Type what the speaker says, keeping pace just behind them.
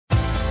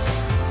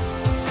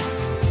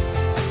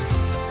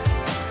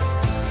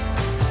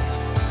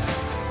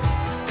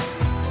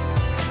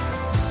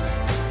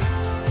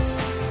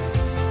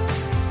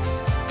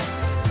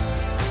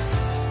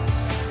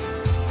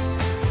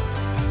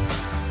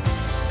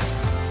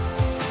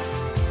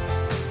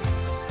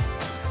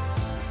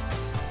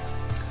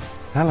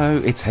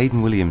Hello, it's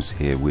Hayden Williams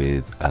here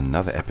with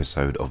another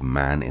episode of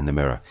Man in the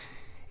Mirror.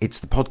 It's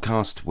the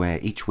podcast where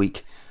each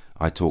week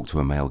I talk to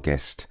a male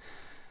guest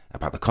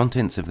about the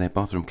contents of their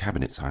bathroom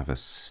cabinets. I have a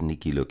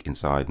sneaky look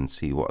inside and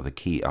see what are the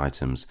key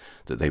items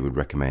that they would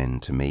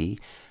recommend to me.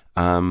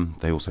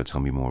 They also tell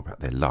me more about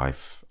their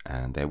life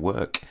and their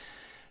work.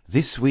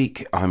 This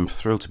week I'm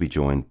thrilled to be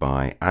joined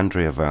by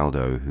Andrea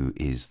Valdo, who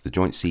is the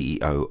joint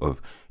CEO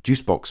of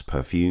Jusbox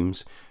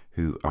Perfumes,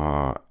 who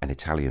are an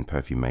Italian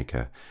perfume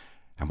maker.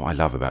 And what I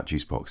love about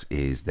Jusbox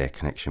is their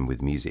connection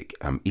with music.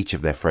 Each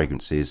of their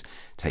fragrances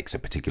takes a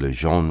particular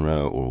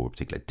genre or a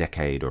particular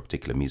decade or a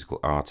particular musical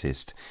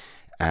artist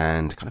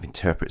and kind of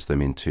interprets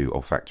them into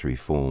olfactory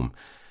form.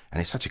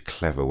 And it's such a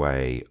clever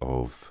way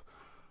of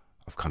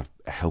kind of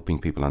helping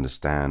people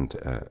understand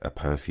a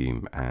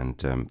perfume, and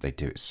they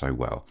do it so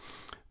well.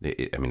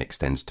 It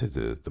extends to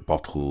the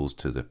bottles,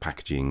 to the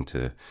packaging,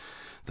 to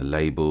the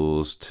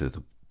labels, to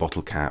the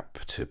bottle cap,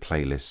 to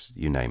playlists,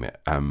 you name it.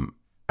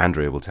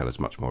 Andrea will tell us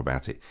much more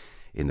about it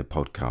in the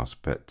podcast,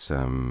 but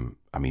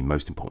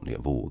most importantly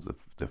of all,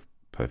 the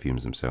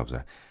perfumes themselves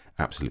are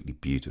absolutely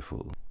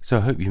beautiful. So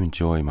I hope you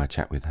enjoy my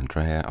chat with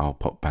Andrea. I'll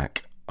pop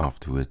back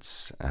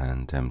afterwards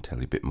and tell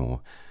you a bit more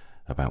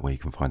about where you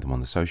can find them on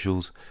the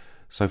socials.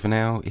 So for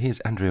now, here's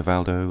Andrea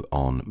Valdo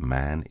on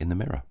Man in the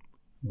Mirror.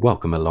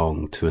 Welcome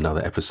along to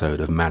another episode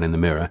of Man in the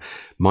Mirror.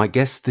 My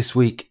guest this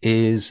week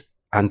is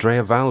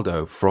Andrea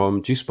Valdo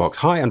from Jusbox.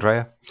 Hi,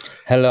 Andrea.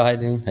 Hello,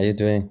 Hayden. How you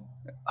doing?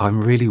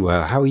 I'm really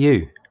well. How are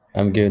you?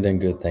 I'm good,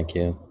 thank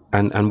you.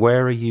 And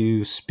where are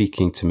you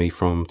speaking to me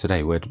from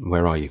today?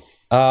 Where are you?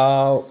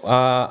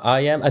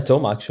 I am at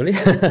home, actually.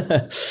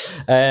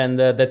 And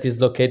that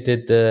is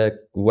located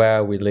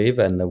where we live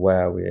and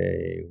where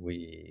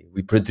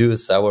we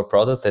produce our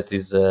product. That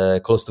is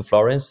close to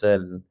Florence, a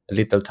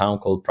little town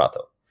called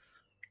Prato.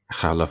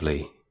 How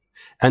lovely.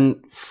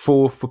 And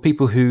for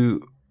people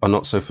who are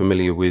not so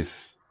familiar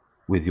with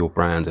your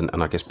brand,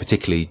 and I guess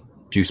particularly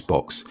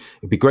Jusbox,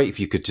 it'd be great if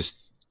you could just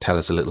tell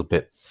us a little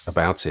bit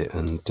about it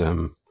and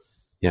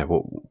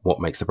what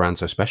makes the brand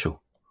so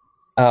special.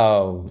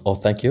 Oh,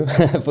 thank you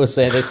for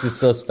saying this is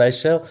so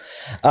special.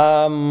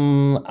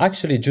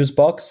 Actually,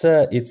 Jusbox,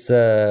 it's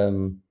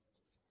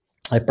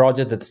a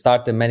project that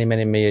started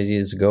many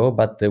years ago,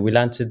 but we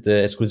launched it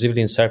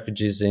exclusively in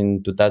Selfridges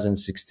in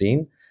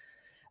 2016.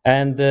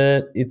 And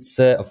it's,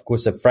 of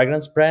course, a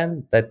fragrance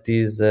brand that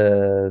is,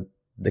 the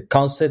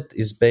concept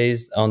is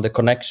based on the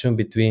connection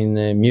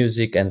between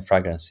music and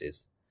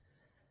fragrances.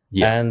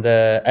 Yeah. And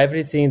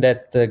everything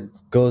that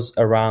goes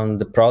around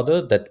the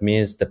product, that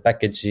means the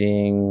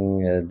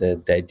packaging,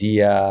 the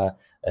idea,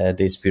 the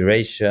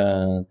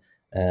inspiration,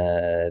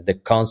 the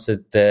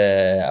concept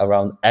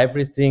around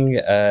everything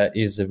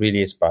is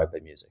really inspired by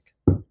music.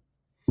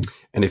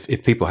 And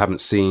if people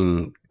haven't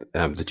seen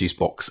the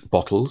Jusbox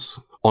bottles,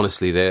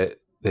 honestly,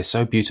 they're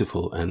so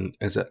beautiful. And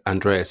as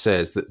Andrea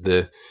says, that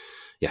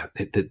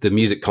the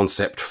music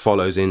concept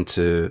follows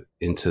into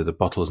the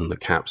bottles and the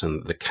caps,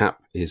 and the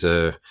cap is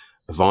a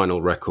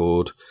vinyl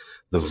record.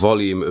 The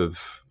volume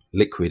of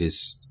liquid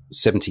is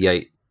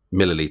 78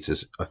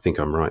 milliliters. I think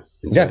I'm right.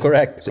 Yeah,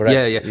 correct.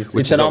 Yeah.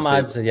 It's an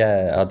homage,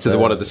 to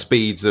one of the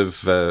speeds of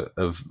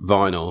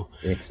vinyl.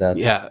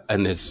 Exactly. Yeah,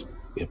 and there's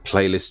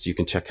playlists you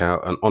can check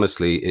out. And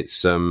honestly,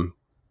 it's I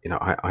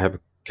have a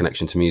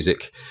connection to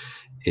music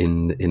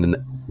in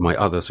my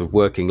other sort of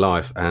working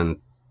life,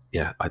 and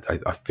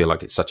I feel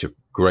like it's such a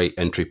great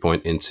entry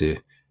point into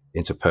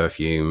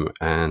perfume.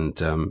 And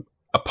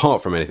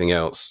apart from anything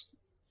else,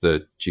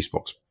 the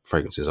Jusbox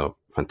fragrances are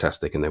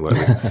fantastic, and they work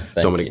with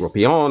Dominique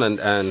Ropillon, and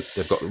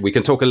they've got. We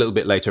can talk a little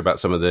bit later about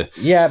some of the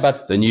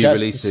new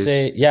releases. To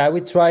say,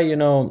 we try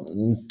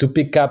to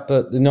pick up.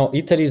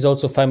 Italy is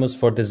also famous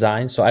for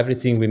design, so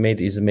everything we made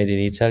is made in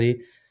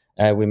Italy.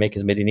 We make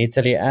is made in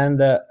Italy,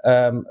 and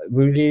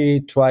we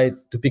really try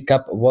to pick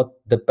up what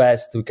the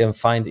best we can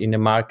find in the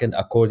market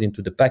according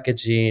to the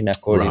packaging,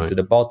 according to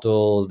the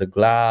bottle, the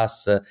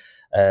glass,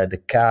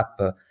 the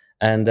cap,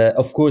 and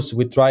of course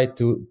we try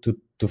to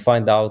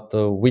find out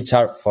which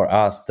are for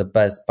us the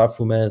best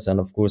parfumers. And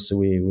of course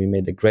we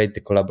made a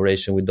great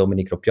collaboration with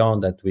Dominique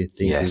Ropillon that we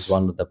think is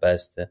one of the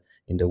best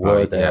in the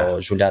world, or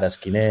Julia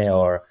Rasquinet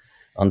or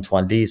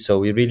Antoine Lee. So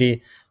we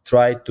really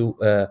try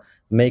to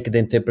make the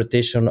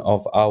interpretation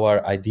of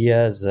our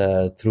ideas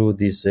through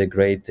this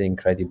great,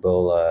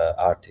 incredible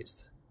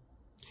artist.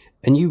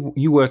 And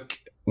you work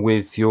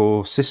with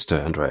your sister,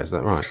 Andrea, is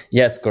that right?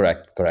 Yes,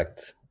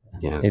 correct.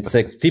 Yeah, it's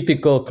a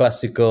typical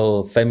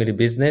classical family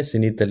business.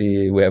 In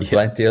Italy, we have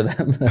plenty of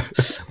them.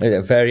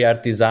 Very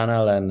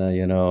artisanal and,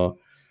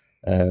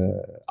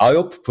 I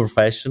hope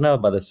professional,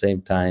 but at the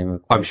same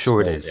time, I'm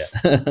sure it is.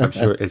 Yeah. I'm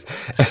sure it is.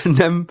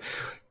 And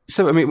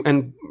so,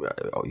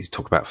 you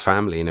talk about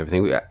family and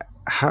everything.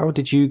 How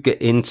did you get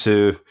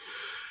into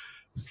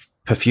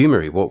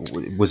perfumery? What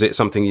was it?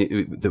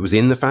 Something that was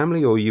in the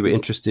family, or you were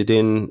interested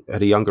in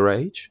at a younger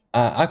age?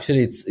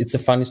 Actually, it's a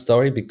funny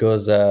story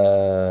because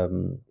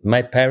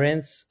my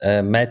parents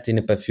met in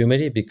a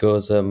perfumery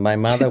because my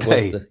mother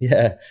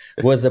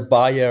was a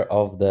buyer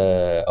of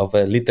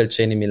a little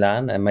chain in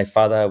Milan, and my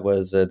father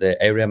was the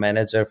area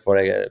manager for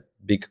a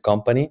big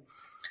company.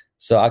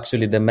 So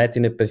actually, they met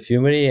in a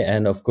perfumery,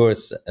 and of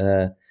course,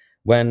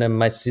 when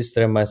my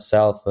sister and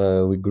myself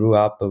we grew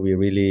up, we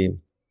really,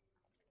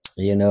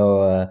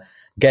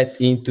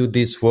 get into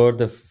this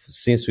world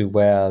since we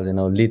were,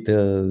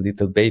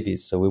 little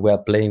babies. So we were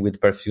playing with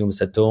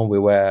perfumes at home.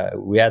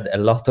 We had a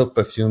lot of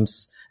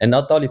perfumes, and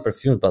not only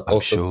perfume, but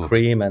also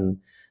cream and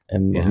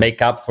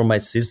makeup for my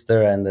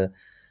sister,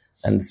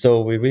 and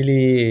so we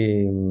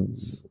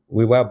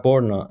were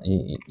born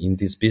in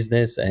this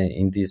business and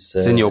in this.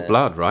 It's in your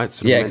blood,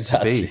 right? Yeah,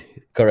 exactly.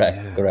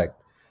 Correct.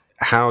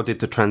 How did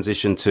the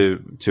transition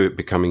to it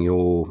becoming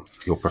your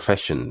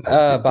profession?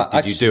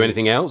 Did you do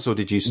anything else, or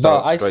did you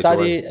start? I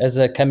studied as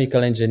a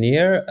chemical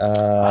engineer,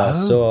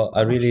 so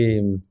I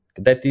really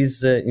that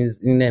is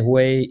in a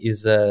way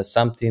is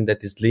something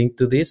that is linked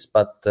to this,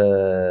 but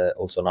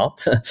also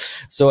not.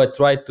 So I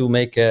tried to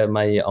make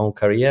my own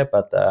career,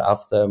 but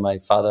after my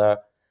father,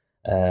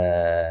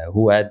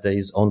 who had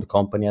his own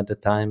company at the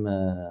time,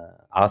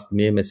 asked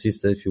me and my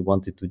sister if we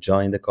wanted to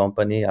join the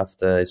company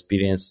after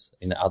experience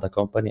in other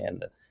company,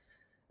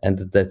 and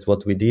that's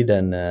what we did.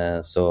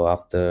 And so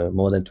after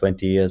more than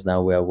 20 years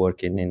now, we are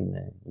working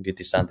in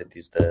Beauty Sun. That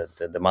is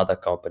the mother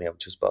company of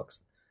Jusbox.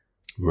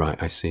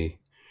 Right, I see.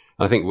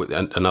 I think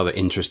another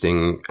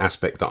interesting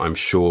aspect that I'm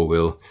sure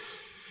we'll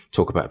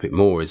talk about a bit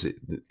more is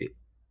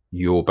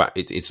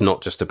it's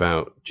not just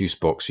about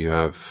Jusbox. You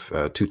have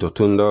Tutto,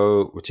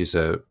 Tondo, which is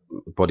a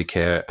body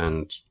care,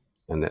 and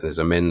there's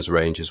a men's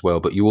range as well.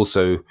 But you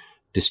also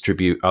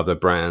distribute other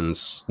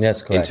brands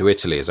into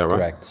Italy, is that right?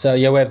 Correct. So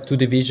we have two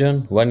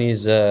divisions. One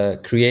is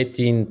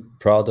creating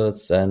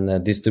products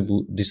and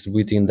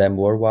distributing them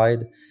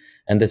worldwide,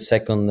 and the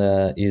second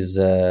is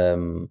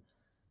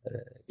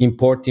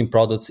importing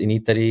products in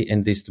Italy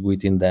and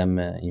distributing them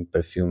in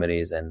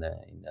perfumeries and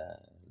in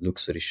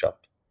luxury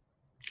shop.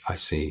 I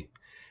see.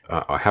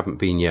 I haven't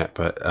been yet,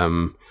 but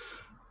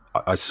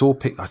I saw.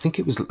 I think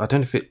it was. I don't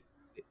know if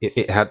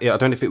it had. I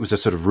don't know if it was a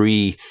sort of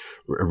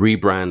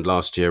rebrand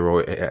last year,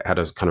 or it had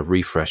a kind of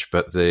refresh.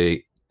 But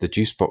the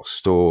Jusbox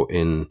store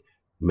in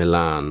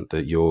Milan,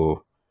 that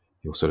your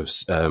sort of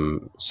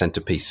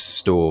centerpiece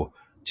store,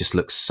 just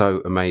looks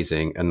so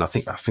amazing. And I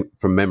think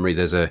from memory,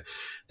 there's a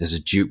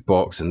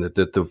jukebox, and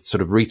the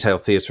sort of retail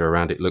theatre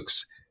around it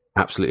looks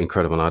absolutely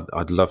incredible. And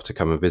I'd love to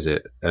come and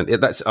visit. And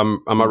that's.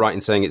 Am I right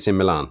in saying it's in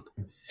Milan?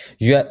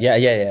 Yeah.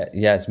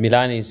 Yes,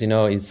 Milan is,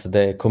 it's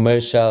the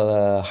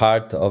commercial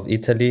heart of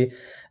Italy,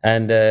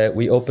 and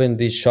we opened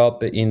this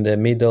shop in the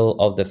middle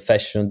of the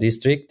fashion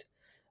district.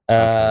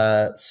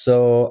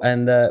 So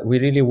we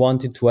really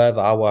wanted to have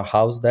our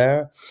house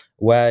there,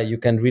 where you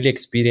can really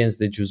experience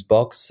the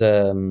Jusbox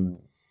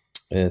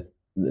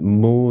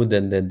mood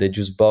and the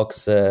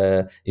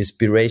Jusbox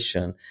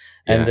inspiration.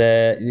 And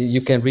you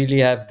can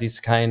really have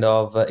this kind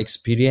of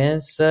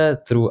experience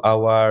through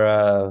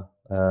our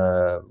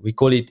we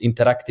call it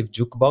interactive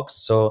jukebox.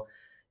 So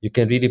you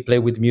can really play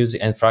with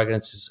music and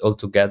fragrances all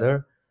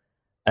together.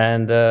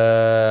 And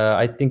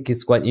I think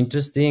it's quite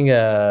interesting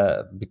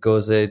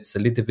because it's a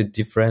little bit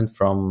different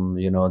from,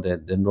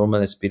 the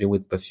normal experience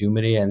with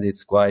perfumery, and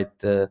it's quite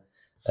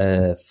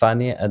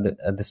funny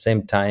at the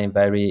same time,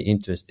 very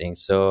interesting.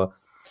 So,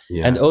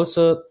 and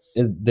also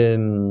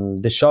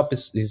the shop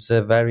is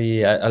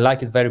very, I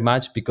like it very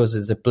much because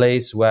it's a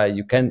place where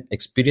you can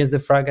experience the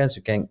fragrance,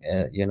 you can,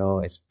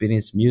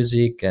 experience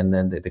music and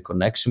then the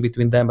connection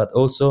between them, but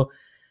also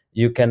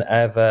you can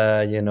have,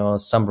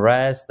 some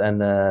rest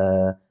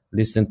and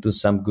listen to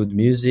some good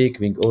music.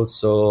 We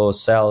also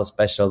sell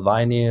special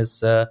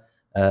vinyls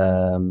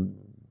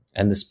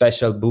and the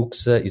special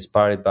books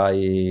inspired by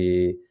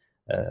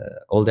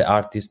all the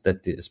artists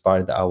that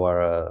inspired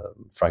our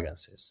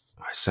fragrances.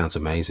 Sounds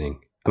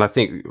amazing. And I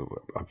think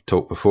I've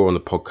talked before on the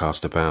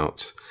podcast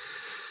about,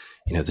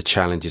 the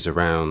challenges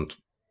around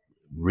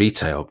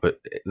retail, but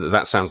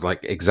that sounds like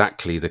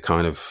exactly the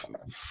kind of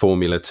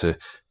formula to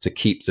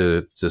keep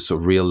the sort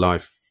of real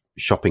life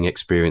shopping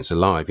experience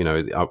alive.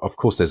 Of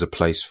course there's a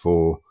place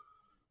for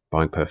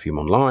buying perfume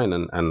online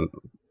and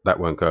that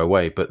won't go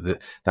away, but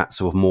that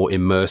sort of more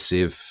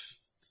immersive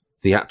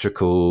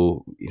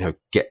theatrical,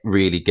 get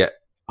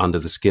under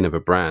the skin of a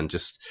brand,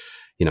 just,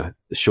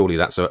 surely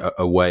that's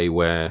a way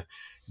where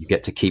you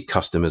get to keep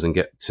customers and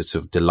get to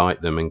sort of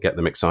delight them and get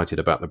them excited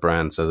about the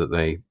brand so that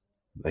they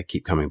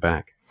keep coming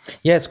back.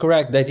 Yes,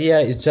 correct. The idea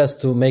is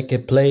just to make a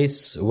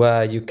place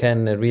where you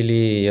can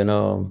really,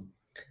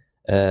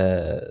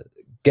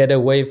 get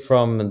away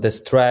from the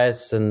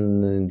stress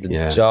and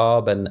the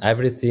job and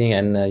everything,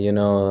 and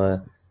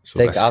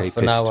take half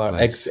an hour.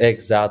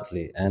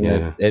 Exactly,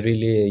 and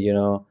really,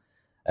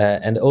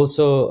 and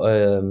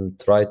also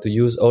try to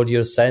use all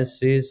your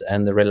senses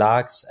and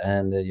relax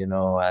and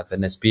have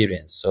an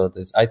experience. So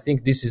I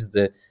think this is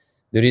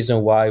the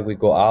reason why we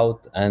go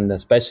out, and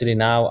especially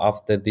now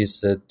after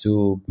these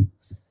 2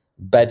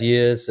 bad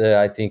years,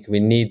 I think we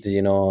need,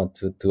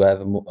 to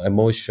have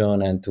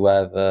emotion and to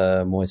have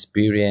more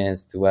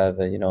experience, to have,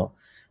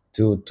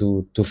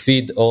 to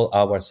feed all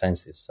our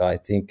senses. So I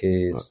think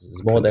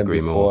it's more than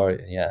before.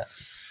 Yeah,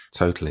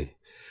 totally.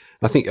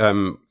 I think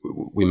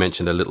we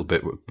mentioned a little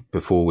bit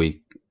before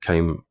we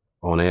came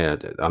on air,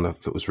 and I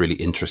thought it was really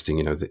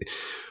interesting.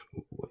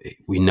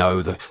 We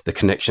know the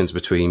connections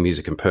between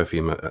music and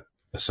perfume are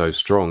so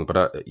strong.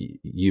 But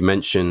you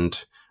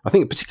mentioned, I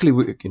think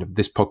particularly,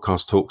 this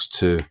podcast talks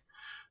to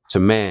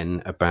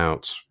men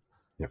about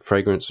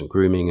fragrance and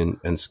grooming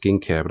and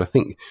skincare. But I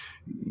think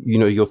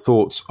your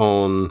thoughts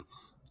on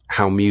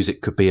how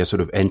music could be a sort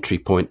of entry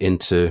point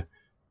into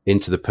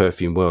the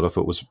perfume world, I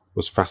thought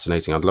was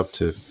fascinating. I'd love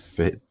to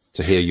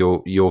hear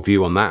your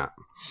view on that.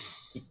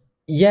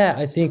 Yeah,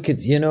 I think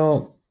it,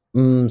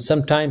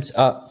 sometimes,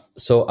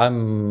 so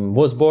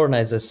was born,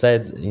 as I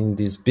said, in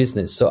this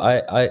business. So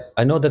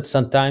I know that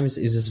sometimes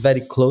it is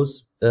very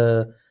close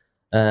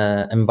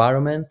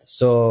environment.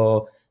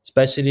 So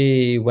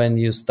especially when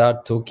you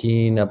start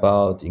talking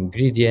about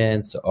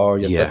ingredients, or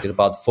you're talking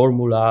about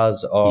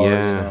formulas, or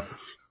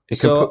it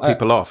can put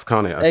people off,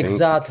 can't it?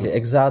 Exactly.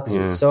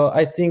 Yeah. So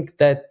I think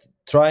that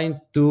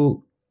trying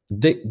to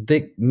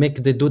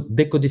make the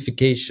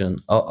decodification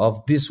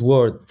of this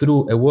word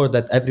through a word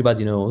that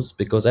everybody knows,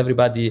 because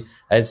everybody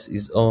has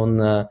his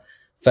own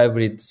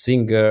favorite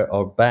singer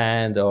or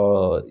band,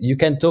 or you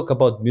can talk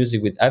about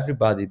music with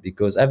everybody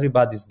because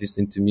everybody's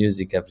listening to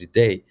music every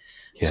day.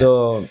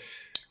 So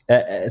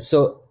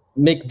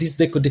make this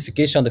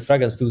decodification of the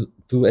fragrance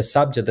to a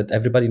subject that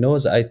everybody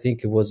knows. I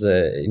think it was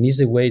an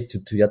easy way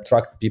to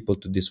attract people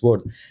to this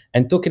world.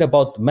 And talking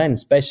about men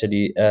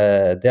especially,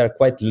 they are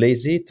quite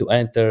lazy to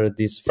enter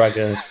this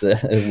fragrance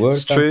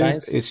world.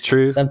 It's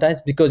true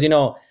sometimes, because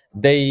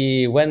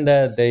when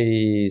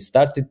they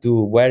started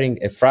to wearing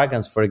a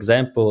fragrance, for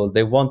example,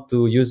 they want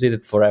to use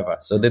it forever,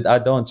 so that I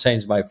don't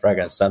change my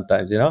fragrance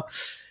sometimes,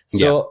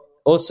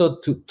 also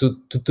to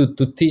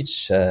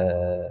teach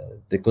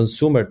the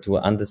consumer to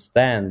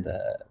understand,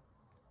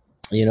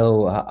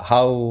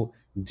 how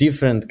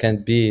different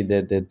can be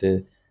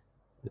the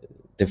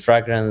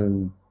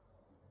fragrance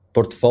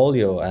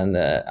portfolio, and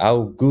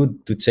how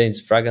good to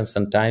change fragrance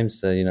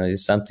sometimes,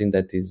 is something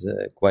that is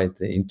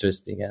quite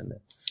interesting. And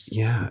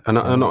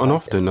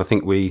often I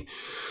think we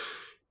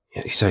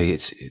say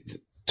it's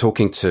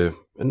talking to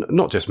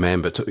not just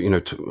men, but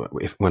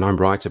when I'm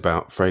right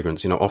about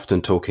fragrance,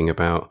 often talking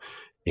about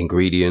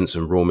ingredients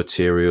and raw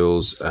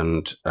materials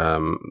and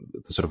the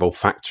sort of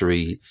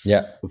olfactory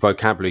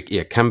vocabulary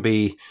can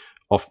be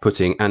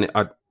off-putting, and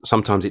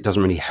sometimes it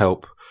doesn't really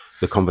help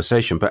the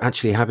conversation. But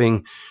actually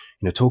having,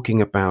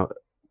 talking about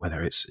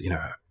whether it's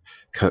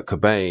Kurt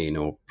Cobain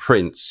or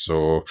Prince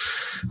or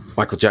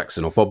Michael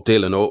Jackson or Bob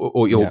Dylan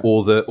or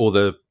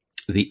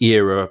the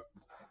era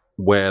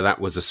where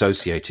that was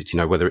associated,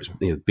 whether it's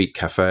Beat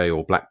Cafe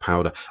or Black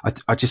Powder,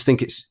 I just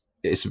think it's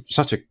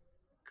such a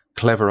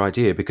clever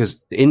idea,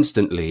 because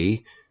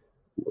instantly,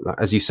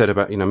 as you said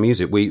about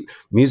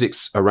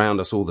music's around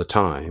us all the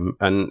time,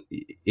 and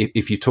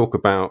if you talk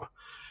about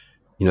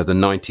the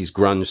 90s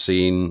grunge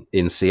scene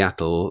in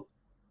Seattle,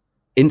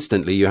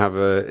 instantly you have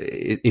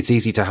it's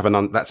easy to have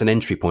that's an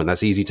entry point.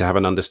 That's easy to have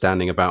an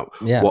understanding about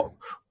what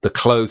the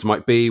clothes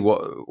might be,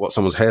 what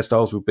someone's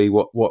hairstyles would be,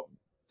 what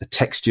the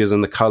textures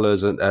and the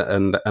colors and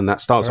that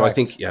style. Correct. So I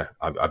think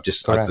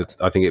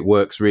I think it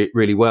works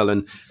really well,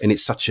 and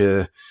it's such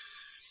a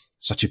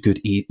good,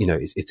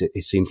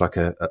 it seems like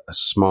a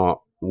smart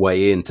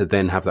way in to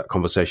then have that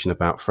conversation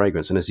about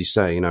fragrance. And as you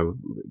say,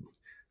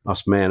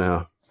 us men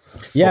are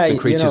often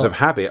creatures of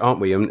habit, aren't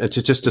we? And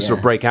to sort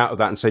of break out of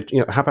that and say,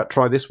 how about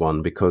try this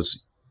one,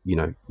 because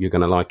you're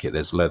going to like it.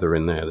 There's leather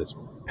in there, there's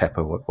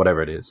pepper,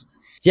 whatever it is.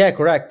 Yeah,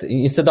 correct.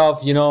 Instead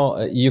of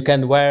you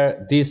can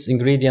wear this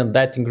ingredient,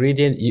 that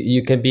ingredient,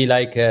 you can be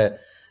like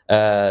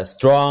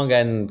strong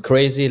and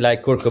crazy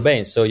like Kurt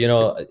Cobain. So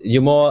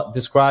you more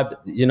describe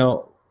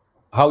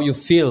how you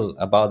feel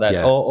about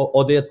that,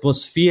 or the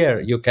atmosphere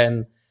you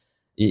can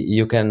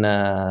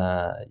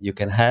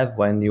have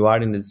when you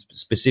are in a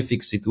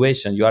specific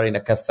situation. You are in a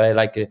cafe,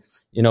 like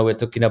we're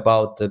talking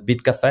about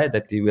Beat Cafe,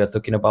 that we are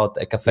talking about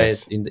a cafe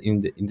in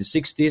the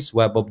 60s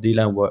where Bob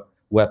Dylan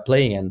were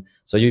playing, and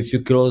so if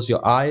you close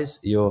your eyes,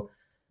 you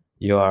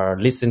are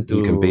listening to.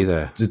 You can be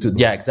there.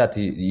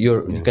 Exactly.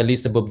 You can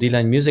listen to Bob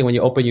Dylan music. When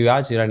you open your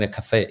eyes, you're in a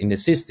cafe in the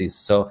 60s.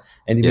 So,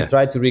 and we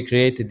try to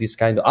recreate this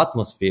kind of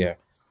atmosphere.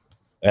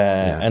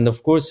 And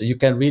of course, you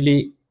can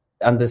really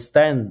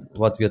understand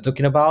what we are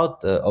talking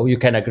about, or you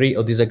can agree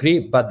or disagree,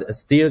 but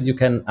still you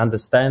can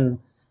understand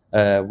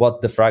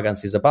what the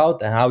fragrance is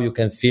about and how you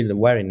can feel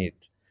wearing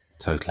it.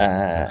 Totally.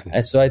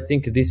 And so I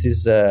think this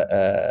is a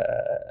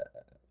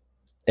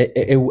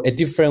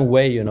different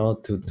way,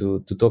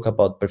 to talk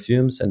about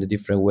perfumes, and a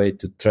different way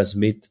to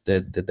transmit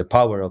the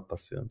power of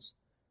perfumes.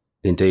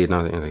 Indeed,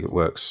 and I think it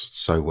works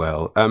so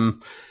well.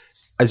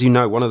 as you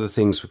know, one of the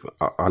things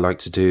I like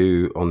to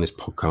do on this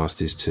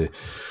podcast is to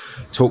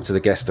talk to the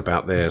guest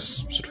about their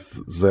sort of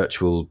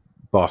virtual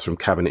bathroom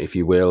cabinet, if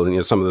you will,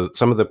 and some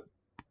of the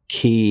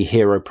key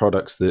hero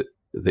products that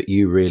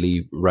you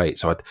really rate.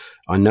 So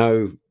I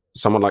know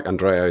someone like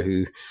Andrea,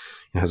 who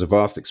has a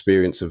vast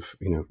experience of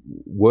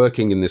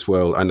working in this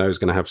world, I know is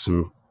going to have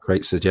some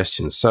great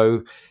suggestions.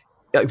 So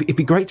it'd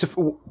be great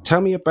to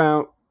tell me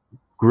about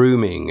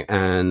grooming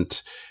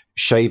and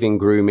shaving,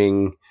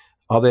 grooming.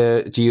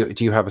 Do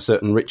you have a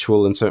certain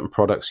ritual and certain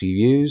products you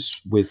use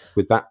with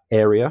that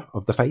area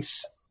of the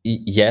face?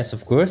 Yes,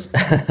 of course.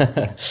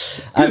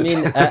 I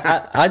mean,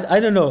 I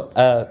don't know.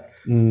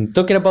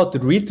 Talking about the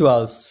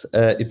rituals,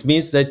 it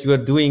means that you are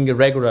doing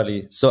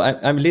regularly. So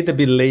I'm a little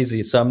bit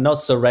lazy, so I'm not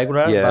so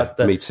regular. Yeah,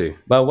 but, me too.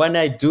 But when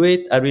I do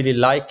it, I really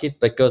like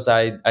it because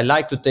I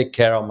like to take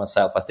care of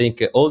myself. I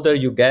think older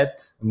you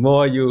get,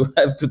 more you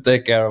have to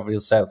take care of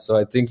yourself. So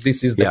I think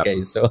this is the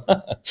case. So,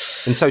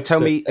 and so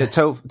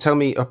tell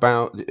me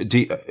about.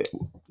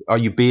 Are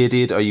you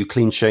bearded? Are you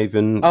clean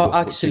shaven? Oh,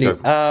 actually,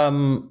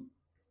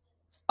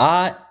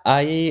 I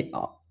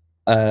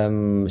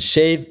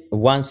shave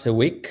once a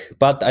week,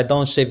 but I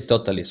don't shave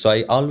totally. So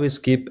I always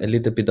keep a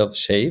little bit of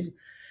shave.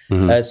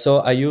 Mm-hmm. So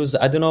I use,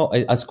 I don't know,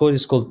 it's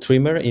called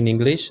trimmer in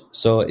English.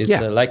 So it's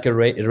like a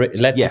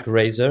electric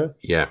razor.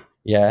 Yeah.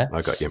 Yeah.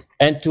 I got you.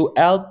 And to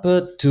help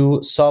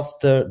to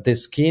soften the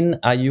skin,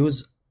 I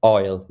use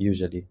oil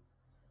usually.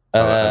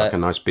 Like a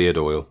nice beard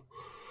oil.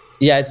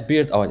 Yeah, it's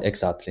beard oil,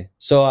 exactly.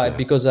 So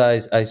because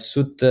I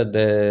suit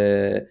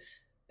the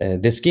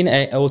skin,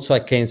 and also I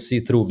can see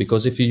through,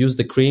 because if you use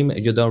the cream,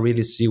 you don't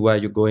really see where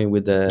you're going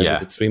with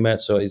the trimmer,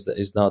 so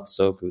it's not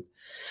so good.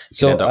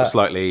 So you end up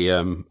slightly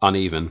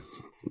uneven.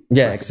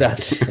 Yeah,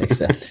 exactly.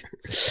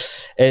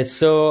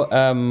 So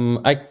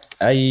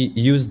I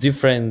use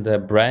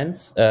different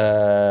brands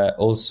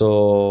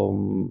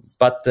also,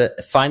 but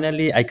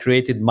finally I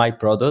created my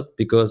product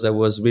because I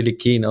was really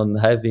keen on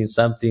having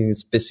something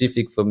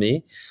specific for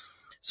me.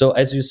 So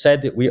as you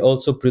said, we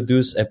also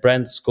produce a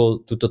brand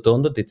called Tutto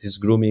Tondo that is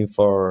grooming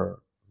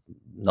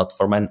not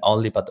for men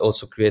only, but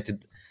also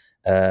created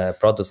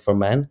products for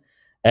men.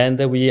 And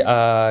we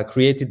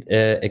created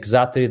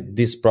exactly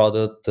this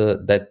product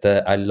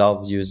that I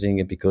love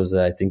using because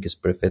I think it's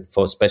perfect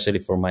especially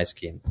for my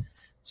skin.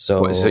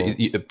 So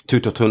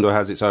Tutto Tondo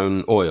has its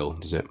own oil,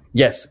 does it?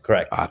 Yes,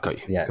 correct. Got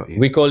you. Yeah, got you.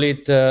 We call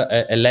it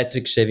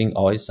electric shaving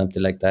oil,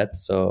 something like that.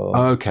 So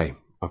okay,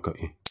 I've got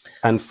you.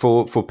 And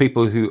for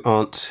people who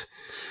aren't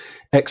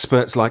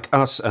experts like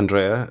us,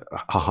 Andrea,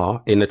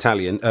 in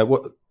Italian,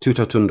 what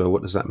Tutto Tondo?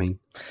 What does that mean?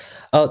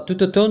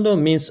 Tutto Tondo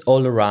means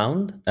all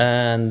around,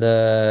 and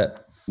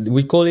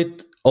we call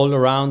it all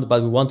around,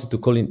 but we wanted to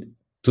call it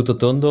Tutto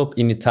Tondo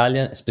in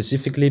Italian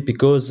specifically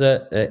because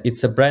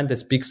it's a brand that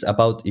speaks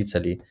about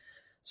Italy.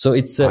 So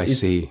it's I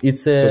see.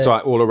 So it's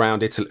like all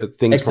around Italy,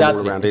 things from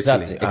all around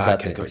Italy.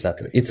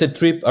 Exactly. It's a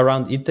trip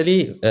around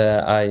Italy.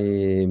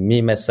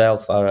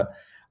 Myself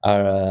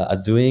are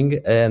doing,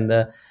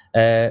 and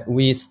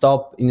we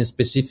stop in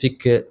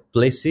specific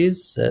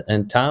places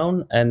and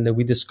town, and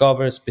we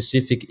discover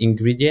specific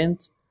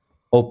ingredients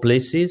or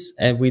places,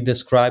 and we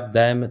describe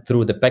them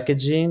through the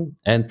packaging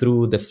and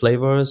through the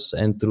flavors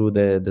and through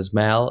the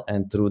smell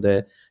and through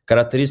the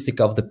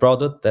characteristic of the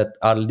product that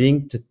are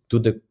linked to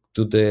the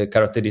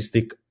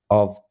characteristic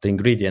of the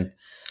ingredient.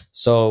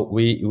 So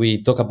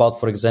we talk about,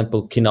 for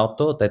example,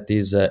 chinotto, that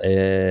is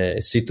a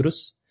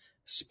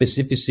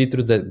specific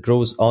citrus that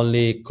grows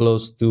only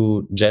close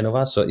to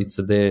Genova. So it's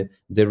the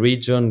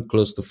region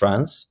close to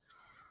France,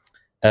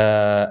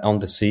 on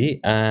the sea.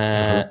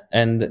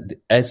 And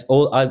as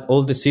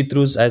all the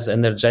citrus has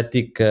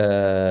energetic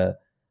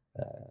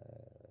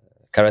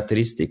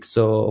characteristics.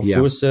 So of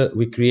course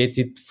we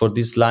created for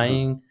this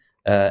line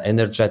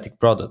energetic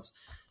products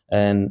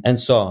and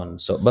so on.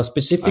 So, but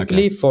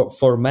specifically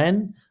for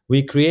men,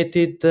 we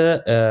created,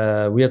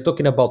 we are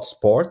talking about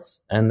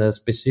sports and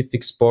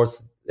specific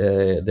sports.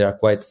 They are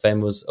quite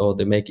famous, or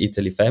they make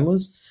Italy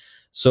famous.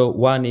 So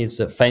one is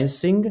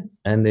fencing,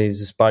 and is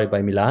inspired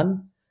by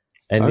Milan,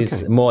 and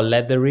it's more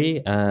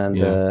leathery.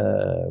 And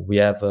we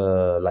have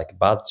like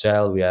bath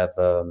gel. We have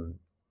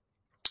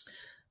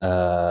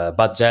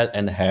bath gel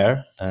and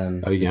hair.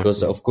 And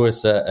because of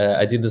course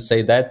I didn't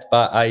say that,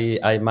 but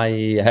my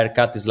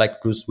haircut is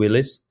like Bruce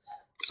Willis.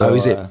 So,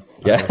 is it?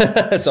 Yeah.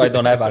 So I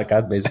don't have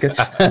haircut basically.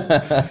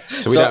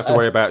 So we don't have to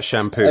worry about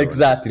shampoo.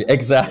 Exactly.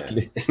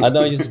 Yeah. I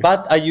don't use,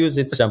 but I use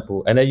it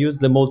shampoo, and I use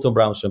the Molton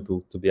brown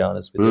shampoo, to be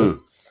honest with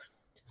you.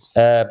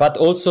 But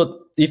also,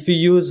 if you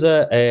use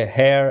a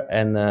hair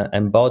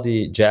and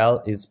body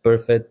gel, it's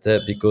perfect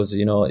because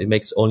it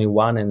makes only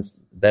one, and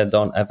they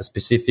don't have a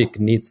specific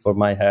needs for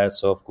my hair.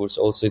 So of course,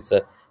 also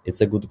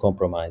it's a good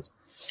compromise.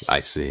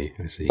 I see.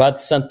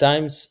 But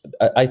sometimes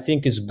I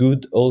think it's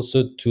good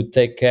also to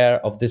take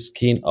care of the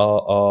skin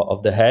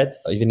of the head,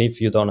 even if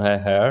you don't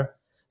have hair.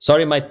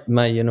 Sorry, my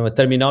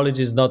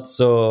terminology is not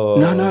so.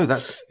 No,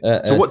 that's.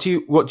 So what do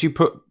you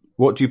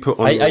put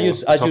on? I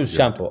use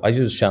shampoo. I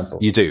use shampoo.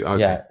 You do,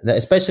 okay. Yeah,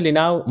 especially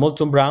now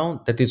Molton Brown.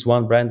 That is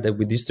one brand that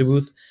we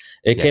distribute,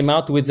 It came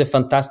out with a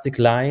fantastic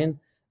line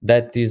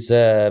that is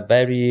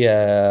very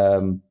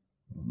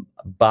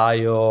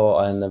bio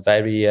and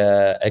very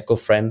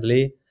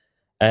eco-friendly.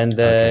 And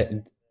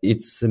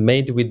it's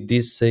made with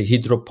this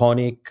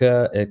hydroponic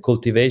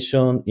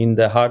cultivation in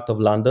the heart of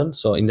London,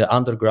 so in the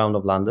underground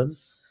of London.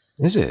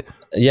 Is it?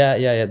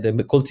 Yeah. They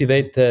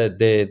cultivate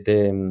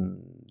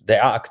the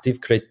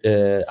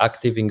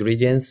active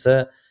ingredients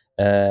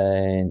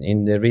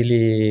in the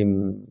really,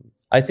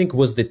 I think it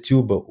was the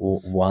tube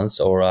once,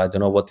 or I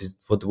don't know what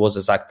was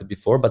exactly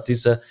before, but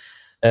it's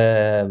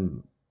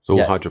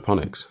all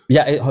hydroponics.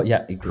 Yeah,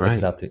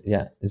 exactly.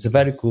 Yeah, it's a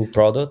very cool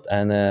product,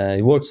 and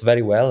it works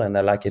very well, and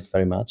I like it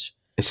very much.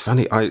 It's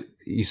funny,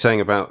 you're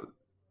saying about,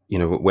 you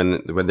know,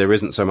 when there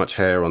isn't so much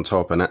hair on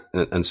top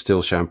and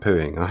still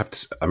shampooing. I have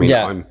to. I mean,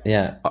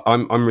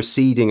 I'm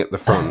receding at the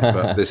front,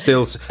 but there's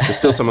still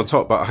some on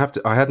top.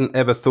 But I hadn't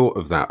ever thought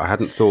of that. I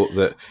hadn't thought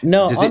that.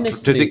 No,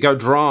 honestly, does it go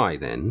dry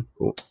then?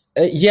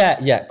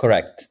 Yeah,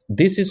 correct.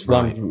 This is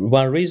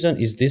one reason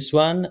is this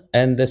one,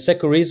 and the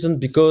second reason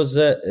because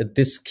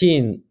the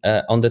skin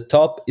on the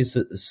top is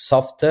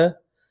softer,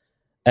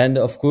 and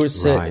of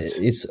course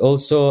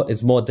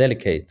it's more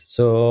delicate.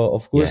 So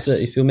of course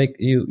if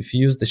you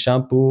use the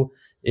shampoo,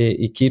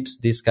 it keeps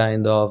this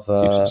kind of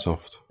keeps it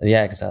soft.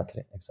 Yeah,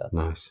 exactly.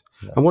 Nice.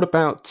 Yeah. And what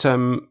about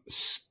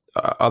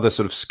other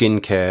sort of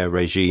skincare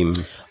regime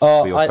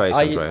for your face,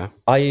 Andrea?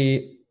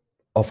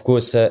 Of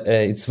course,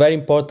 it's very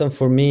important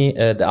for me,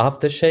 the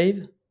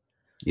aftershave.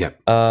 Yeah.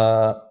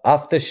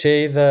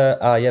 Aftershave,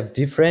 I have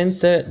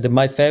different.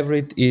 My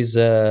favorite is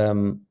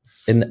an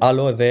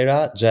aloe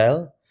vera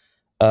gel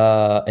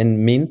and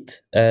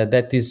mint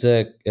that is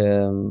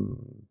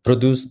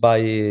produced by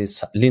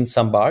Ligne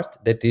Barths.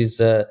 That is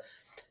a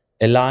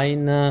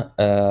line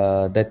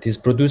that is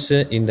produced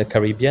in the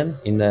Caribbean,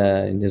 in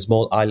the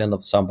small island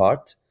of Saint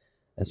Barth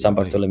and Saint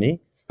Bartholomew.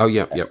 Oh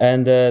yeah.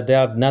 And they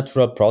are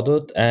natural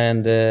product,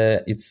 and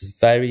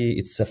it's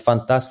a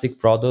fantastic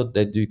product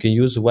that you can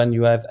use when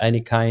you have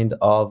any kind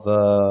of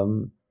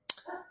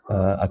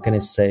how can I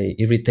say,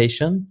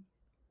 irritation.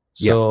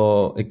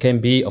 So it can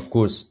be, of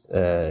course,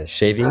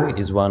 shaving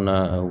is one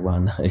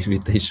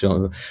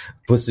irritation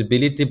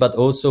possibility, but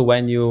also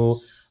when you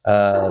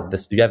have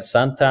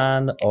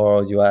suntan,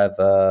 or you have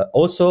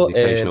also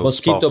a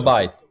mosquito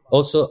bite.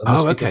 Also a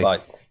mosquito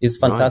bite. It's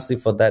fantastic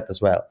for that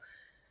as well.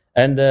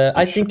 And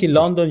I think in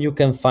London you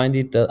can find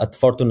it at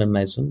Fortune and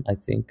Mason, I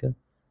think.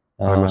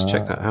 I must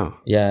check that out.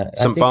 Yeah.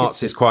 St.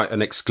 Barths is quite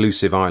an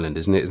exclusive island,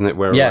 isn't it? Isn't it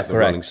where the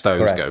Rolling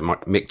Stones go,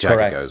 Mick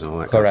Jagger goes and all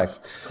that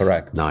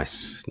Correct.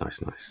 Nice.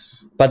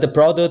 But the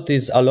product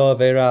is aloe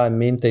vera and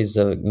mint is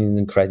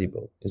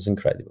incredible. It's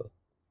incredible.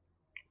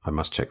 I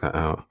must check that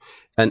out.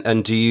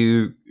 And do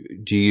you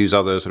use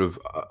other sort of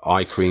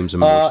eye creams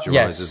and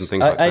moisturizers and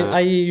things like that? I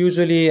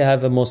usually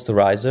have a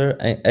moisturizer.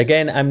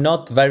 Again, I'm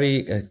not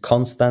very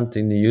constant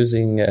in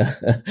using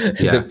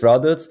the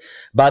products,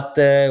 but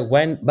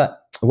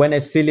when I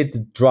feel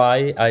it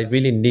dry, I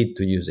really need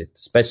to use it,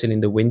 especially in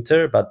the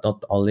winter, but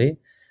not only.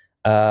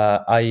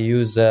 I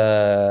use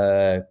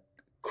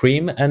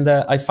cream, and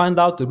I found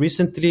out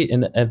recently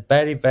a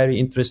very, very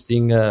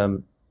interesting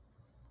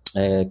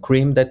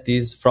cream that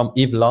is from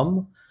Yves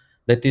L'Homme.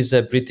 That is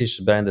a British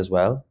brand as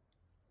well.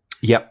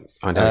 Yep,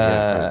 I know.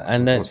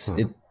 And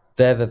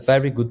they have a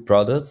very good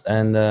product,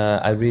 and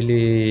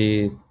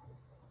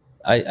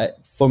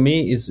for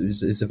me,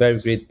 is a very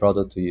great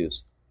product to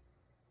use.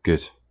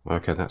 Good.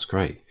 Okay, that's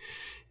great.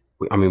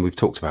 I mean, we've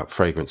talked about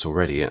fragrance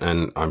already,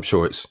 and I'm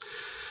sure it's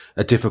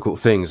a difficult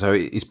thing. So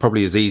it's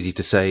probably as easy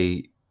to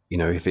say, you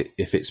know, if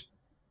it's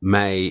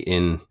May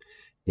in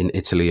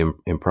Italy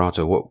in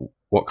Prato,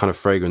 what kind of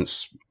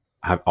fragrance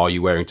are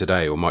you wearing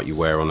today, or might you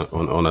wear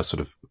on a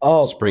sort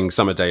of spring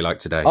summer day like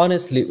today?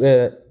 Honestly,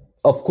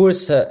 of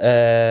course,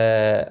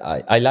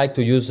 I like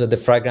to use the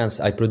fragrance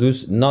I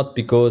produce, not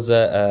because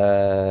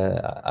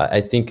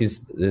I think it's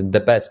the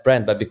best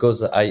brand, but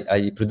because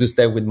I produce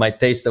them with my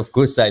taste. Of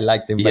course, I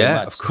like them very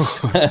much. Of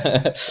course.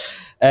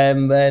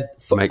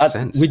 Makes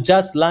sense. We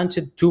just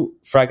launched 2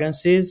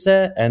 fragrances,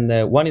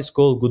 and one is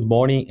called Good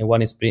Morning, and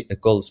one is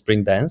called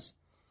Spring Dance,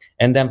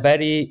 and I'm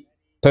very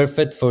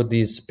perfect for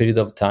this period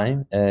of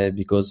time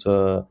because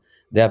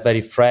they are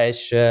very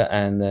fresh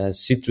and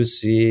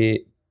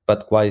citrusy,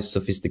 but quite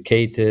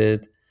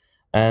sophisticated,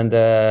 and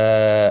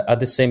at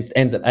the same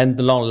and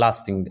long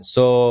lasting.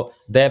 So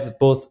they have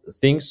both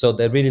things. So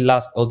they really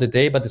last all the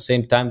day, but at the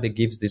same time they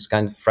give this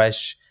kind of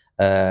fresh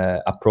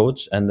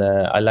approach, and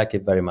I like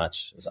it very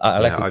much. I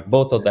like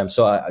both of them.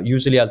 So I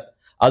usually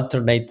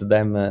alternate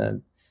them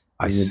in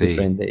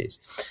different days.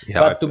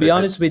 Yeah, but to be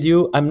honest with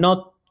you,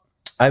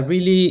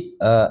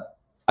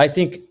 I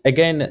think,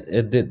 again,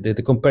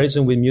 the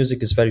comparison with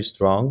music is very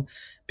strong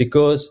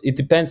because it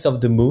depends on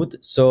the mood.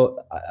 So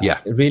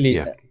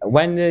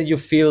when you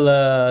feel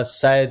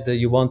sad,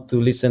 you want to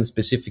listen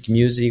specific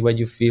music. When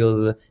you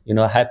feel,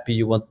 happy,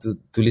 you want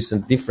to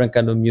listen different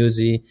kind of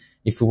music.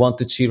 If you want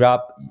to cheer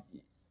up,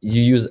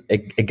 you use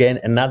again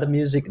another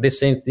music. The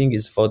same thing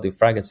is for the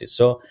fragrances.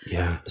 So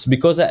it's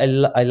because I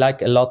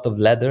like a lot of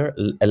leather,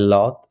 a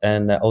lot,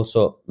 and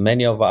also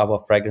many of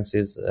our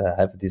fragrances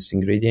have this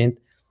ingredient.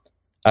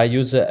 I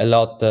use a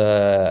lot.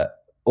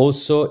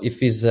 Also,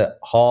 if it's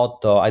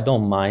hot, I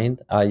don't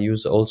mind. I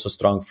use also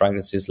strong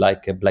fragrances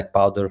like black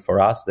powder for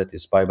us that is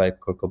inspired by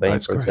Kurt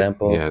Cobain, for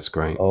example. Yeah, it's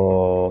great.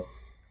 Or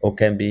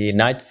can be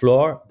Night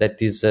Floor,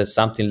 that is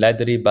something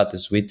leathery but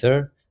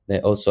sweeter. They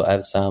also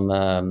have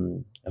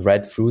some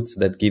red fruits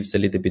that gives a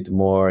little bit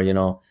more,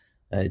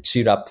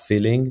 cheer up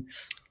feeling.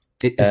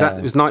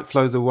 Is Night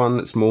Flow the one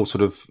that's more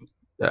sort of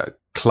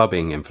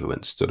clubbing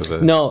influenced?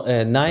 No,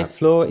 Night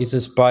Flow is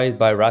inspired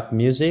by rap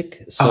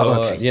music.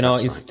 So,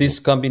 it's this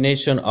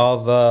combination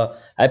of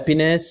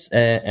happiness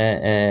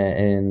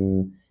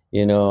and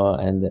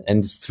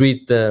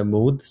street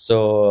mood.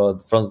 So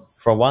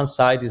from one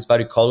side it's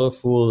very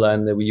colorful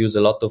and we use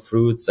a lot of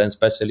fruits and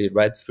especially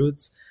red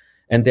fruits.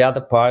 And the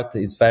other part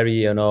is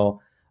very,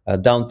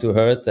 down to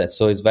earth.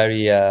 So it's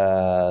very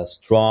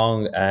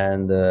strong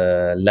and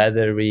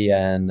leathery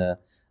and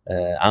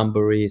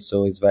ambery.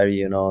 So it's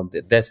very,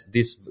 there's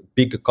this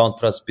big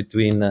contrast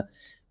between,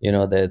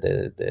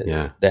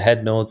 the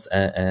head notes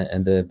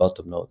and the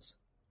bottom notes.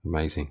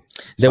 Amazing.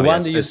 The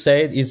one that you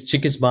said is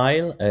Cheeky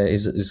Smile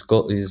is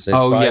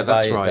inspired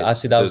by the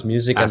acid house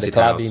music and the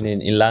clubbing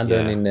in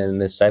London in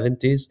the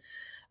 70s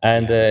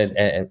and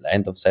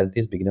end of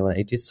 70s, beginning of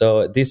 80s.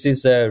 So this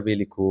is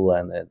really cool,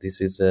 and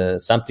this is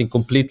something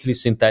completely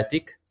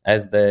synthetic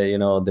as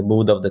the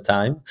mood of the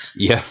time.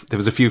 Yeah, there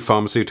was a few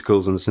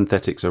pharmaceuticals and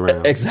synthetics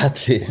around.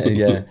 Exactly,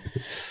 yeah.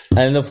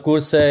 And of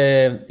course,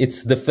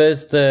 it's the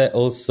first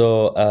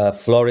also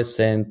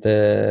fluorescent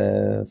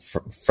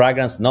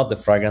fragrance, not the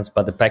fragrance,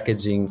 but the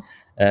packaging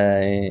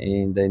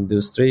in the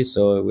industry.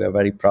 So we are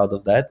very proud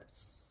of that.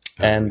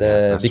 And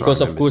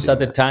because, of course, at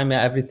the time,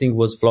 everything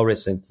was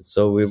fluorescent.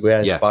 So we were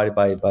inspired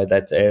by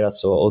that era.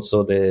 So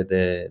also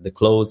the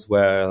clothes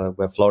were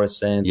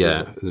fluorescent.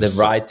 Yeah. The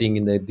writing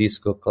in the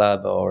disco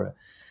club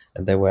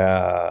they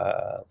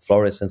were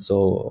fluorescent.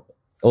 So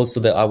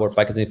also our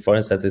packaging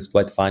fluorescent is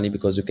quite funny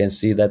because you can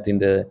see that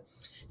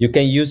you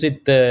can use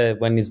it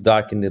when it's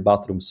dark in the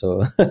bathroom.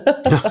 So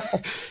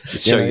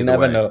you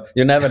never know.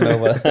 You never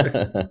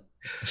know.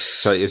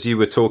 So as you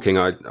were talking,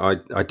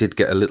 I did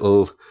get a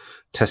little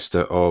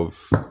tester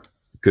of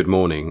Good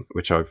Morning,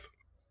 which I've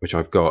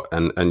got,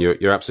 and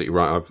you're absolutely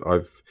right.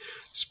 I've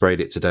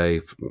sprayed it today.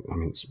 I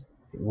mean,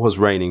 it was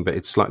raining, but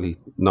it's slightly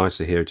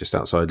nicer here just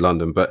outside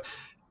London. But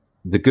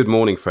the Good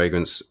Morning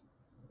fragrance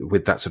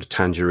with that sort of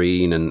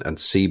tangerine and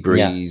sea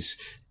breeze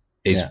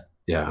is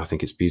I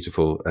think it's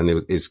beautiful, and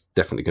it is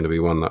definitely going to be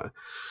one that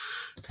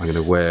I'm going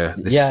to wear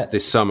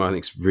this summer. I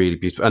think it's really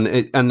beautiful,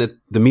 and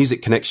the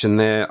music connection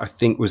there, I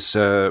think, was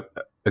a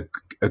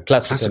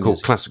classical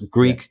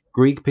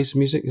Greek piece of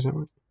music. Is that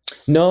right?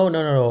 No.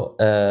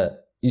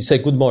 You say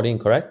Good Morning,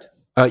 correct?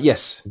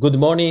 Yes. Good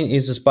Morning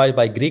is inspired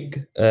by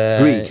Grieg.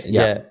 Grieg,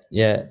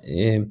 yeah.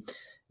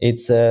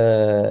 It's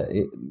a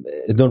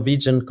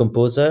Norwegian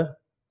composer.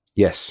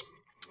 Yes.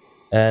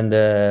 And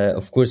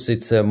of course,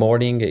 it's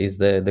morning is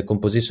the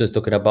composition is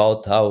talking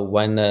about how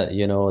when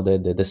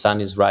the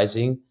sun is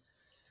rising,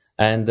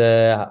 and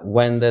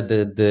when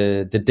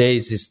the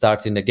days is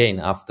starting again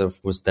after, of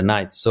course, the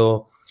night.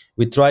 So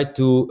we try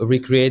to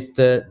recreate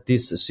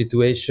this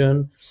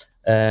situation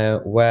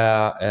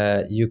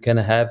where you can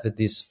have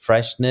this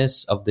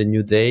freshness of the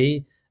new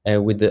day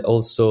with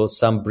also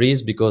some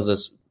breeze, because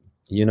as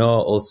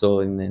also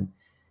in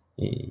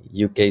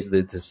UK is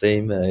the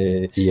same.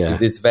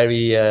 It's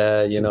very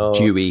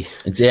dewy.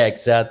 Yeah,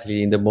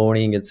 exactly. In the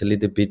morning it's a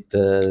little bit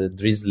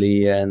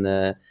drizzly, and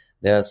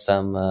there are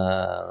some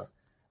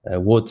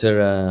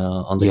water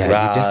on the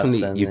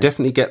grass. You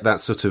definitely get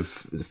that sort of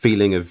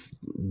feeling of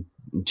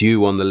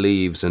dew on the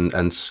leaves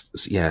and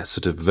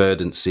sort of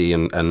verdancy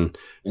and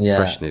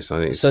freshness.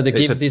 I think so. They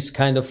give this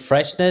kind of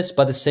freshness,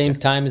 but at the same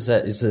time it's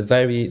a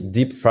very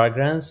deep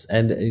fragrance,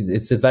 and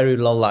it's a very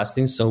long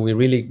lasting. So we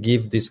really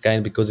give this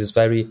kind because it's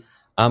very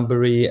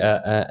ambery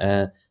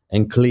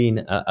and clean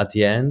at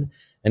the end,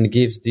 and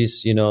gives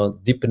this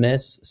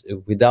deepness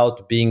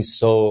without being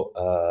so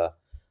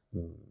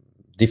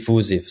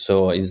diffusive.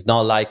 So it's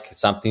not like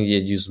something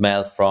you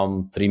smell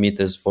from 3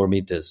 meters, 4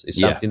 meters.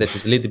 It's something that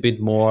is a little bit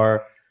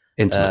more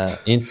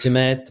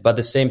intimate, but at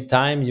the same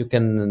time you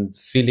can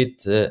feel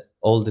it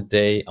all the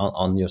day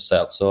on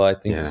yourself. So I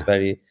think it's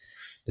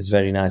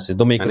very nice.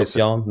 Dominique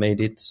Ropion made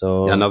it.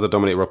 So another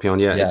Dominique Ropion,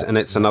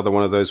 it's another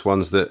one of those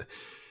ones that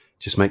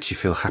just makes you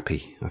feel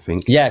happy. I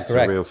think correct. It's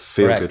a real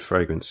feel good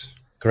fragrance.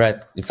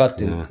 Correct. In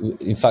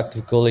fact,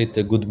 we call it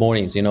good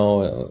mornings.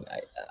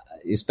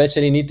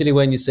 Especially in Italy,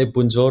 when you say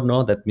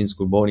buongiorno, that means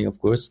good morning, of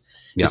course.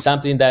 Yeah. It's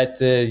something that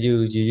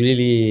you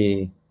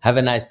really have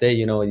a nice day.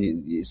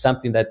 It's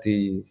something that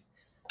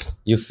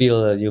you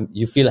feel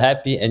you feel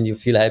happy, and you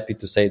feel happy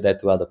to say that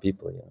to other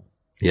people.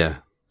 Yeah.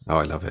 Oh,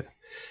 I love it.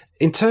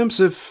 In terms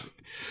of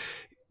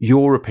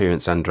your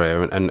appearance,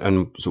 Andrea, and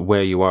sort of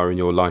where you are in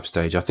your life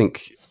stage, I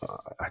think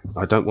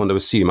I don't want to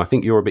assume. I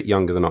think you're a bit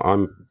younger than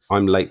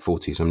I'm late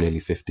 40s. I'm nearly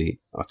 50.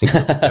 I think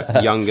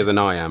you're younger than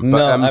I am.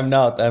 But,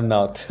 no, I'm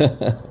not.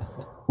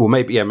 Well,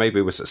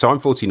 maybe we're so I'm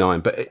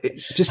 49. But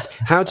just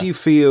how do you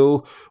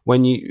feel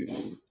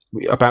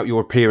about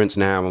your appearance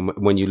now, and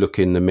when you look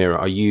in the mirror?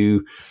 Are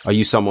you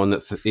someone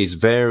that is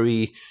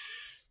very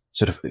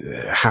sort of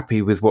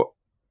happy with what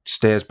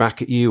stares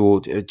back at you,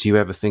 or do you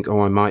ever think,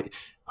 oh,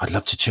 I'd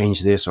love to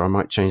change this, or I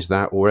might change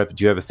that, or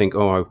do you ever think,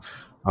 oh,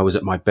 I was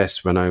at my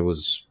best when I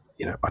was,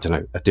 I don't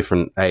know, a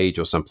different age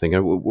or something?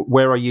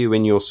 Where are you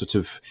in your sort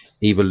of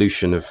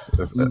evolution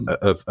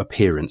of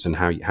appearance and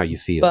how you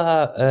feel?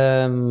 But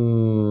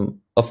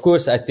of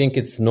course, I think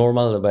it's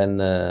normal when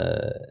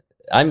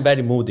I'm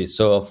very moody.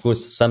 So of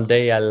course,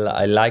 someday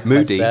I like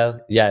moody. Myself.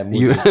 Yeah,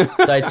 moody.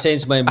 So I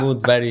change my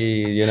mood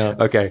very,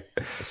 Okay.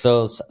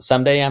 So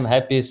someday I'm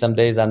happy, some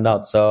days I'm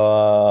not.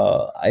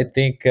 So I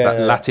think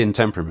that Latin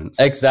temperament.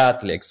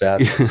 Exactly. So,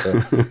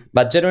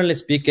 but generally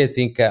speaking, I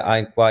think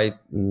I'm quite.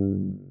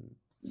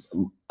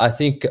 I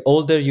think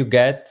older you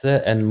get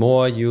and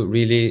more you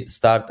really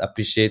start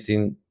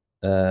appreciating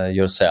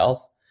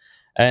yourself.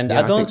 And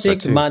I don't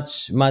think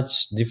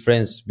much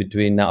difference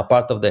between a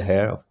part of the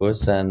hair, of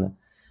course. And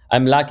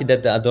I'm lucky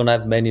that I don't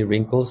have many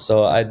wrinkles,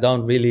 so I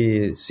don't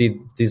really see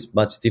this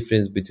much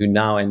difference between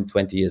now and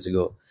 20 years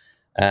ago.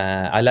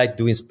 I like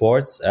doing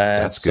sports,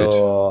 That's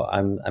so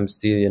good. I'm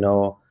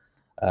still,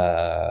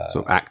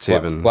 so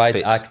active and quite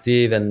fit.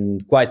 active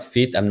and quite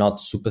fit. I'm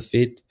not super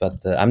fit,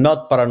 but I'm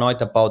not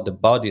paranoid about the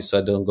body, so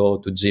I don't go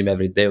to gym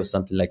every day or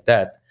something like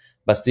that.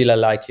 But still, I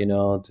like,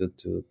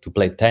 to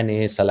play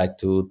tennis. I like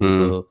to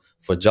go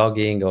for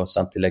jogging or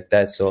something like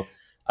that. So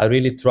I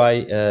really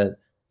try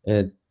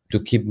to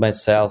keep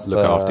myself,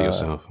 look after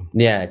yourself.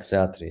 Yeah,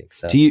 exactly.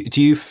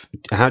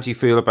 How do you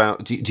feel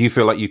about? Do you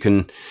feel like you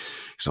can?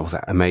 All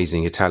that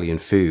amazing Italian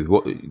food.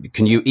 What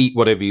can you eat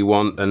whatever you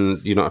want and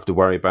you don't have to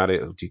worry about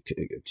it?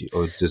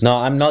 No,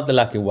 I'm not the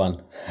lucky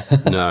one.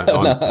 No,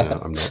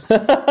 I'm not.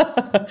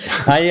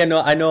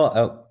 I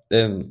know.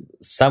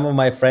 Some of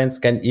my friends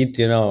can eat,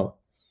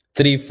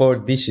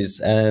 3-4 dishes,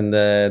 and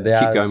they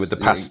keep going with the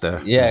pasta.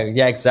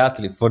 Yeah,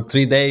 exactly. For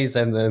 3 days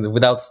and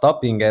without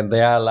stopping, and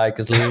they are like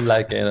slim,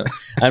 like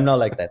I'm not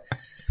like that.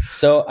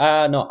 So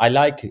no, I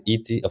like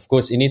eating. Of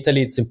course, in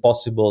Italy, it's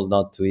impossible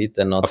not to eat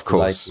and not to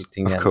like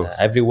eating. And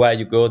everywhere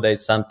you go,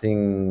 there's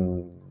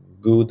something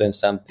good and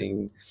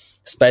something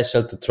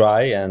special to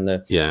try.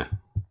 And yeah,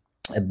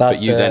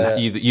 but you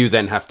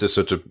then have to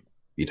sort of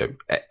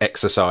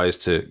exercise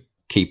to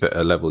keep at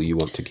a level you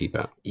want to keep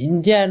at.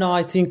 Yeah, no,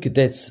 I think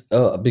that's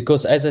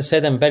because, as I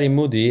said, I'm very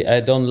moody.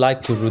 I don't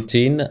like to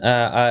routine.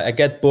 I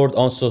get bored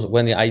also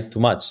when I eat too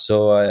much.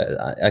 So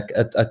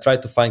I try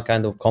to find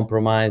kind of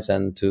compromise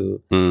and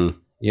to,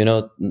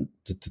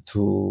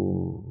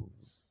 to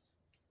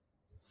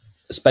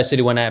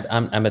especially when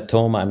I'm at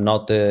home, I'm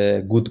not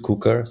a good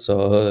cooker.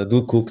 So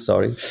do cook,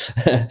 sorry.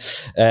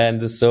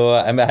 And so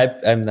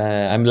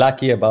I'm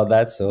lucky about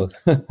that. So.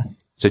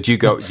 So do you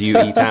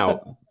eat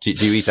out? Do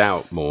you eat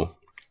out more?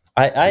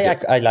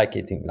 I like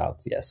eating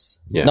out. Yes.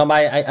 Yeah. No,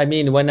 I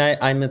mean when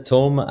I'm at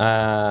home,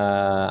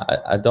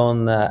 I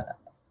don't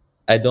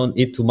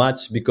eat too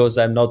much because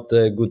I'm not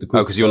a good cook.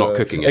 Oh, because you're not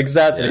cooking it.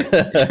 Exactly.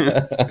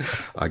 Yeah.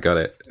 I got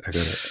it.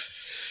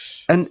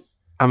 And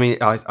I mean,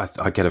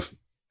 I get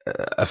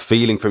a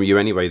feeling from you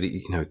anyway that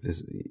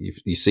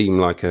you seem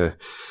like a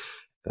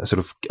sort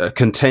of a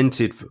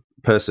contented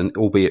person,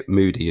 albeit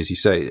moody, as you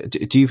say.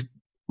 Do you?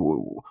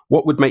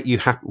 What would make you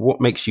happy? What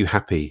makes you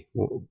happy?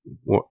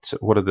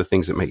 What are the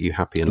things that make you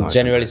happy in life?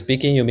 Generally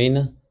speaking, you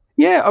mean?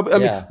 Yeah, I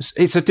mean,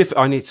 it's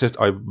a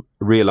I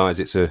realize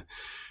it's a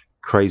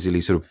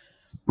crazily sort of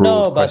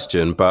broad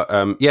question, but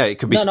it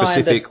could be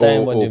specific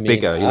or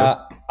bigger.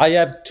 I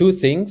have two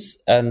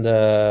things, and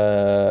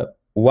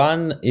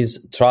one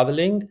is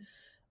traveling.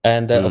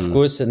 And of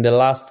course, in the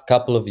last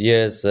couple of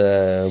years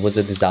was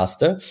a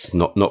disaster.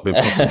 Not been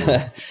possible.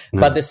 No.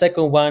 But the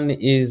second one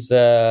is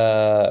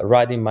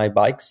riding my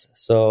bikes.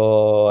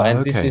 So,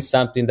 this is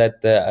something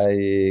that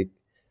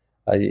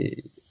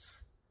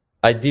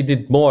I did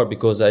it more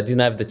because I didn't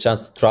have the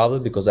chance to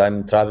travel because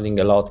I'm traveling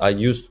a lot. I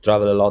used to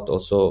travel a lot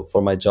also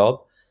for my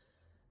job,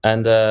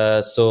 and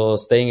so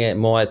staying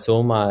more at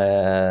home,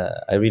 I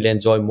really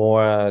enjoy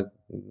more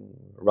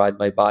ride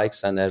my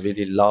bikes, and I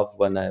really love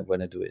when I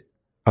do it.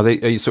 Are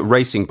you sort of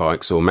racing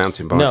bikes or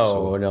mountain bikes?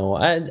 No.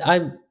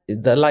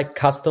 They're like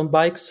custom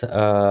bikes.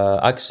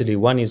 Actually,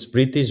 one is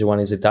British, one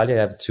is Italian.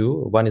 I have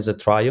two. One is a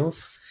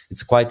Triumph.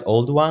 It's a quite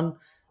old one.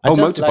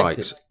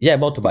 Motorbikes.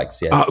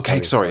 Motorbikes. Yes. Oh,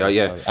 okay. Sorry.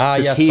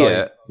 Yeah.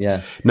 Here,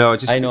 yeah. No,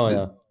 I know.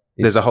 No.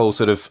 There's a whole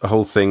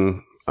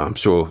thing. I'm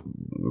sure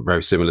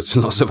very similar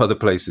to lots of other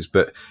places,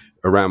 but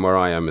around where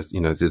I am,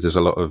 there's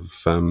a lot of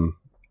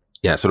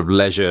sort of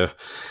leisure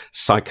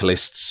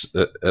cyclists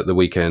at the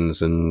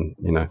weekends, and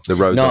the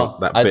roads aren't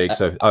that big.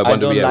 So I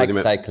don't like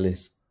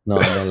cyclists. No,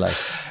 I don't like.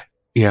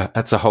 Yeah,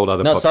 that's a whole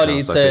other. No, podcast, sorry,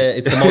 it's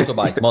a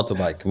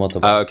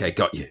motorbike. Oh, okay,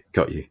 got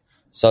you.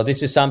 So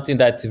this is something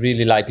that I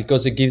really like,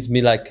 because it gives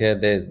me like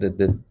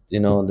the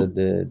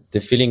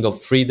feeling of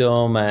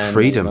freedom and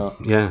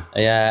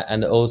yeah,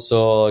 and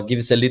also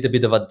gives a little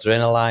bit of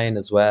adrenaline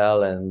as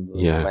well. And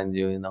when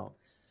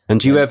And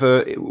do you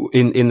ever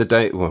in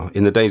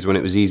the days when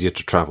it was easier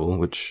to travel,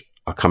 which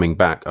are coming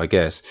back, I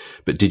guess,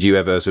 but did you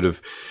ever sort of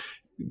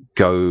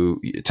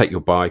take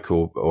your bike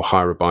or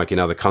hire a bike in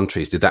other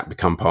countries? Did that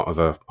become part of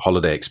a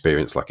holiday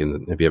experience? Like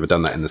have you ever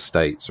done that in the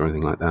States or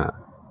anything like that?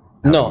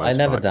 No, I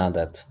never done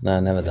that. No,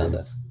 I never done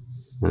that.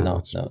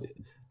 No. I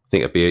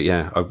think it'd be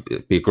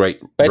a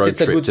great but road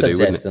it's a trip good to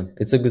suggestion. do.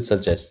 It's a good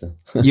suggestion.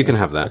 You can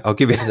have that. I'll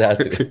give you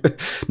exactly.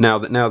 now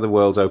the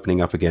world's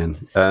opening up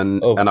again,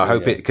 and I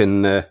hope it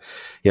can. Now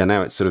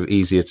it's sort of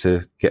easier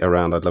to get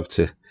around. I'd love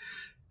to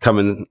come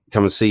and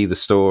see the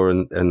store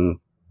and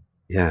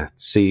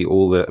see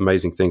all the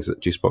amazing things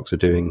that Jusbox are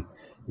doing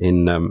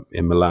in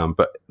Milan.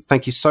 But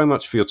thank you so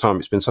much for your time.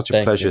 It's been such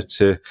a pleasure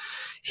to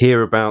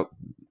hear about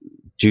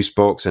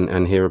Jusbox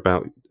and hear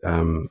about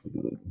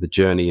the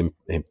journey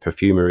in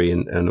perfumery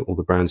and all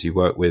the brands you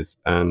work with.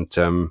 And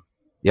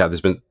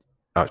it's been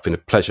a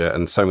pleasure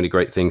and so many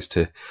great things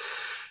to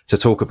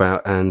talk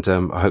about. And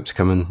I hope to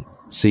come and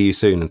see you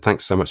soon. And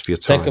thanks so much for your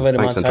time. Thank you very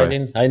much,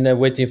 Andrea. I'm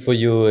waiting for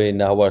you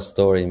in our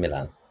store in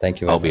Milan.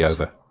 Thank you very much. I'll be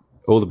over.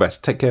 All the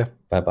best. Take care.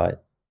 Bye-bye.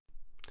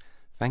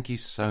 Thank you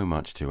so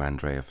much to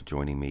Andrea for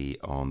joining me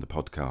on the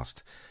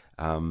podcast.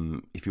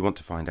 If you want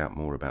to find out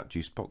more about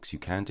Jusbox, you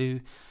can do.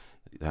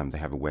 They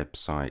have a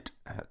website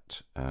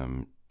at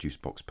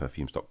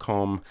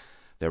jusboxperfumes.com.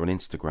 They're on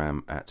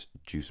Instagram at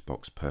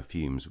Jusbox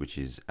Perfumes, which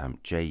is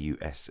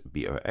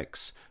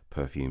JUSBOX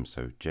Perfumes,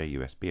 so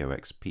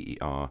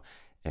JUSBOXPERFUMES,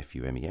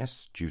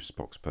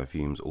 Jusbox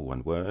Perfumes, all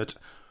one word,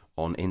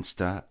 on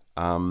Insta.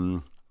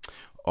 I'll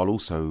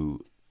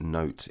also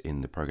note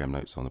in the program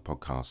notes on the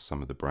podcast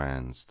some of the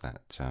brands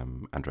that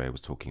Andrea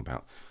was talking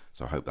about,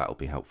 so I hope that'll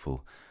be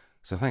helpful.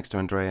 So thanks to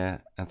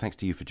Andrea, and thanks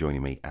to you for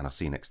joining me, and I'll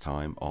see you next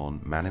time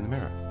on Man in the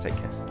Mirror. Take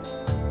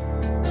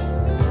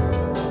care.